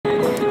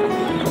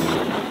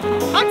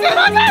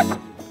Hudson, Hudson!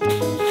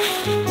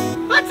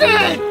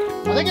 Hudson!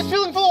 I think it's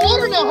filling full of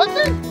water now,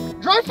 Hudson.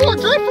 Drive forward,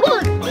 drive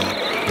forward.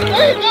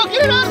 There you go,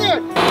 get it out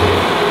there.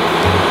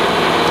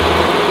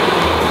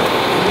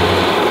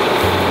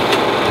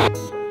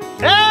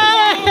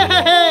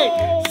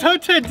 Hey! So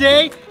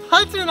today,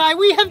 Hudson and I,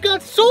 we have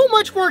got so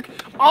much work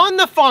on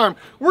the farm.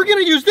 We're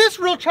gonna use this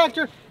real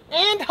tractor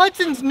and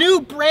Hudson's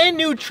brand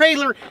new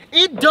trailer.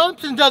 It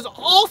dumps and does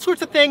all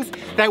sorts of things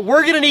that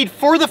we're gonna need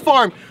for the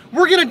farm.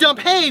 We're gonna dump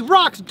hay,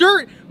 rocks,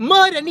 dirt,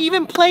 mud, and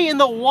even play in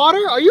the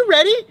water. Are you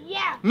ready?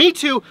 Yeah. Me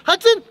too.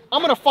 Hudson,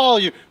 I'm gonna follow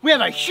you. We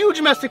have a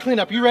huge mess to clean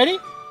up. You ready?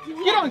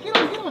 Yeah. Get on, get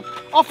on, get on.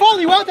 I'll follow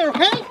you out there,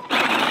 okay?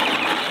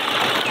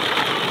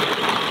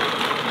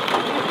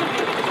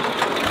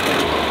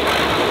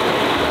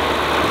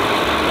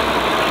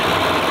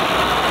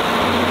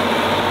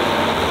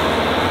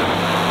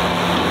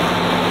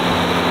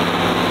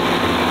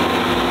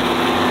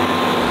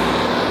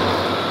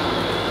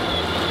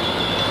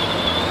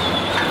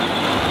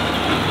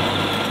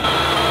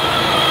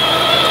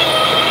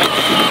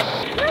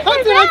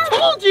 I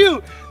told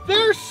you!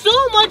 There's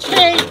so much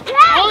hay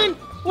on,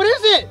 what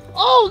is it?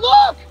 Oh,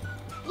 look!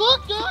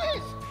 Look,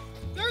 guys!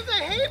 There's a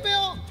hay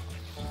bale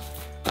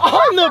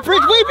on the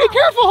bridge. Wait, be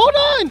careful, hold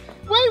on!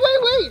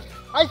 Wait.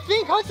 I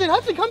think, Hudson,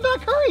 come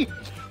back, hurry!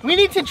 We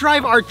need to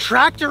drive our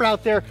tractor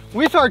out there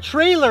with our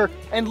trailer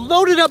and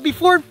load it up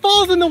before it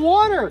falls in the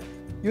water.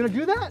 You wanna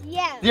do that?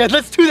 Yeah. Yeah,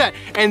 let's do that.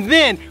 And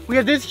then we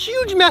have this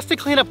huge mess to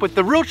clean up with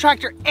the real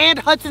tractor and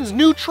Hudson's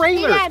new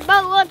trailer. Yeah,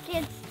 but look,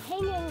 it's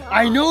hanging on.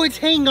 I know it's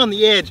hanging on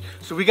the edge,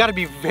 so we gotta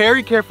be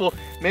very careful.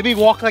 Maybe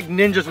walk like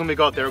ninjas when we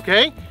go out there,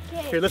 okay?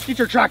 Okay. Here, let's get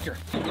your tractor.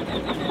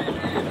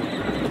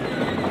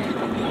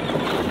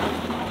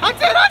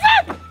 Hudson!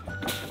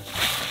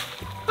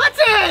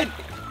 Hudson!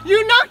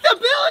 You knocked the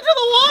bale into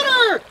the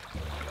water!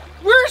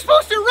 We're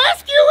supposed to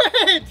rescue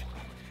it!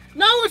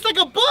 Now it's like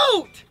a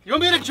boat! You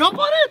want me to jump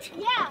on it?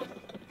 Yeah.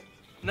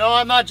 No,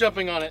 I'm not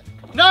jumping on it.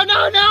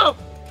 No!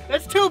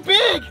 That's too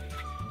big!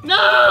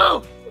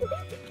 No!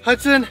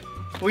 Hudson,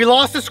 we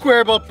lost the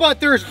square boat, but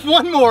there's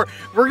one more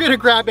we're gonna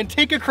grab and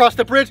take across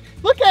the bridge.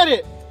 Look at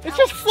it! It's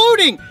just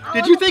floating!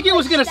 Did you think it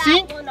was gonna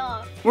sink?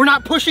 We're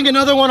not pushing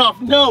another one off.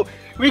 No,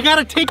 we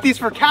gotta take these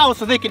for cows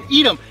so they can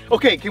eat them.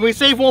 Okay, can we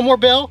save one more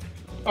bale?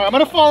 All right, I'm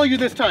gonna follow you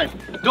this time.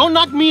 Don't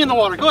knock me in the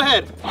water, go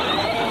ahead.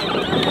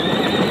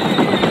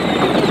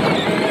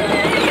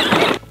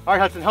 All right,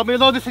 Hudson, help me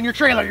load this in your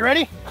trailer. You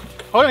ready?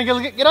 Hold on,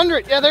 get under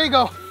it. Yeah, there you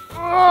go.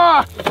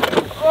 Oh.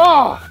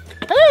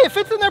 Hey, it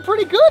fits in there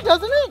pretty good,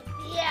 doesn't it?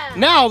 Yeah.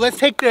 Now, let's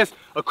take this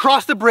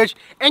across the bridge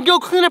and go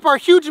clean up our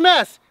huge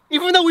mess,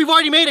 even though we've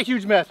already made a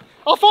huge mess.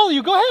 I'll follow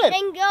you, go ahead.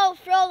 Then go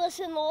throw this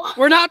in the water.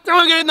 We're not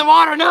throwing it in the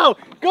water, no.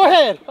 Go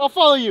ahead, I'll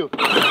follow you.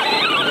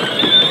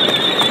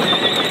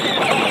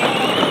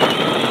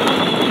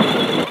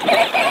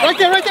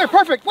 Right there,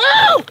 perfect.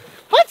 Wow!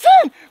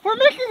 Hudson, we're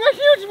making a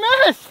huge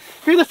mess.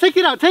 Here, let's take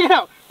it out,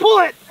 Pull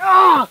it.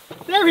 Ah,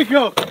 there we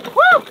go.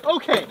 Woo!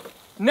 Okay,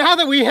 now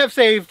that we have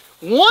saved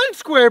one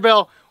square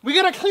bale, we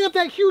gotta clean up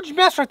that huge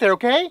mess right there,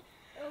 okay?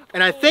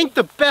 And I think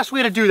the best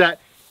way to do that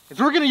is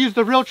we're gonna use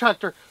the real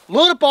tractor,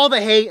 load up all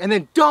the hay, and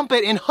then dump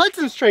it in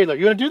Hudson's trailer.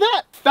 You wanna do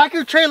that? Back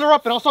your trailer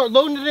up and I'll start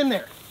loading it in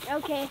there.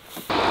 Okay.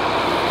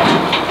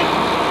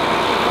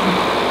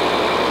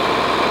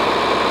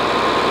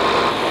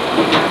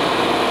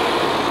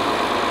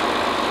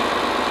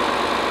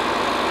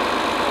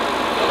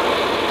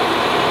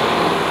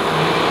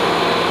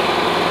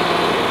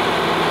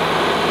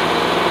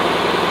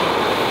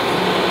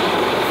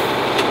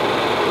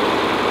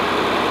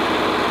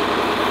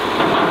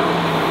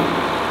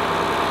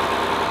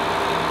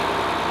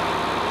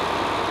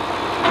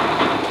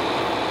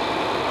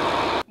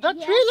 That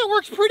trailer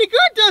works pretty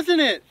good, doesn't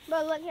it?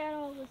 But look at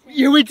all this.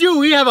 Yeah, we do.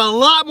 We have a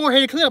lot more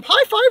hay to clean up.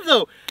 High five,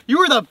 though. You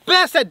were the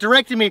best at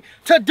directing me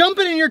to dump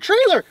it in your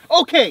trailer.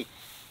 Okay.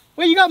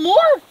 Wait, you got more?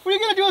 What are you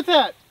going to do with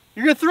that?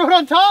 You're going to throw it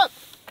on top?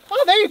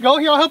 Oh, there you go.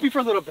 Here, I'll help you for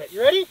a little bit.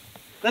 You ready?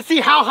 Let's see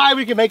how high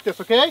we can make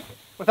this, okay?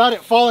 Without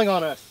it falling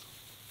on us.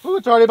 Ooh,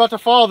 it's already about to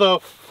fall,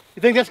 though.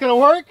 You think that's going to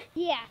work?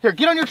 Yeah. Here,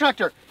 get on your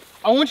tractor.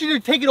 I want you to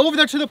take it over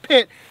there to the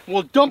pit. And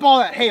we'll dump all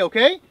that hay,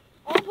 okay?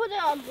 I'll put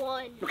it on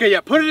one. Okay,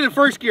 yeah, put it in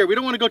first gear. We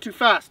don't want to go too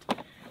fast.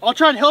 I'll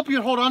try and help you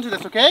and hold on to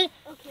this, okay?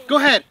 Okay. Go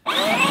ahead.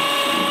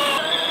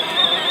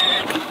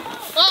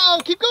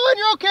 Uh-oh, keep going,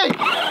 you're okay.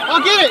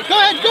 I'll get it. Go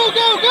ahead, go.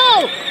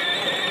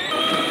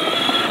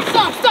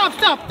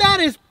 Stop. That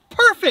is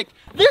perfect.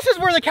 This is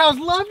where the cows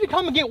love to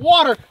come and get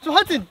water. So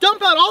Hudson,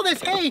 dump out all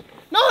this hay.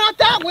 No, not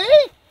that way.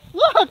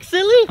 Look,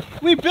 silly.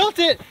 We built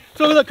it.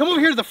 So look, come over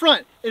here to the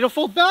front. It'll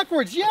fold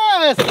backwards.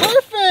 Yes,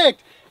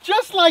 perfect.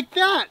 Just like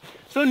that.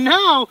 So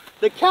now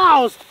the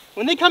cows,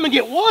 when they come and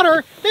get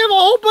water, they have a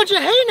whole bunch of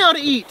hay now to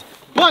eat.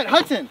 But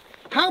Hudson,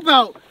 how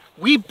about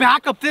we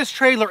back up this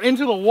trailer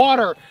into the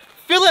water,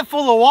 fill it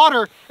full of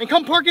water, and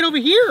come park it over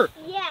here?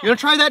 Yeah. You wanna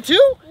try that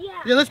too?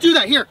 Yeah. Yeah, let's do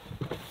that. Here,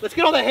 let's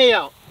get all the hay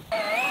out.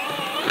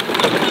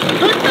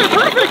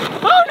 Perfect!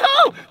 Oh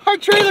no! Our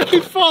trailer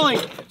keeps falling.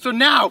 So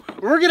now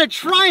we're gonna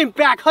try and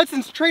back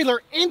Hudson's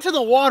trailer into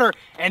the water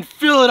and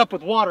fill it up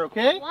with water,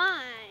 okay?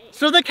 Why?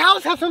 So the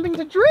cows have something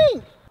to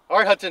drink. All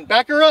right, Hudson,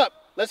 back her up.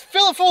 Let's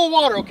fill it full of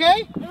water,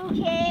 okay?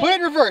 Okay. Put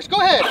it in reverse. Go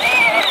ahead.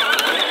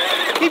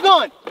 Keep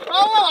going.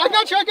 Oh, I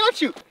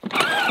got you.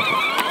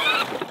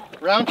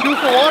 Round 2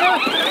 for water.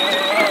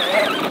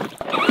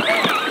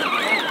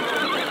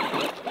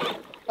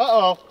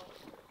 Uh-oh.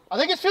 I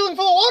think it's filling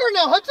full of water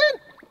now, Hudson.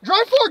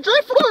 Drive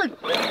forward.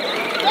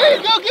 There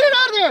you go, get it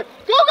out of there.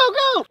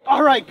 Go.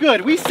 All right,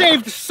 good. We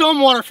saved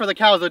some water for the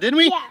cows though, didn't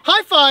we? Yeah.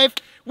 High five.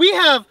 We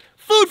have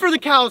food for the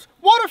cows,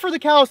 water for the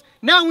cows.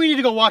 Now we need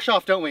to go wash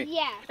off, don't we?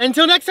 Yeah.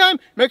 Until next time,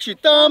 make sure you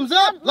thumbs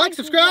up, like,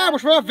 subscribe,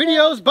 watch more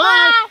videos. Bye.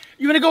 Bye.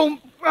 You wanna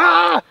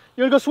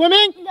go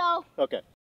swimming? No. Okay.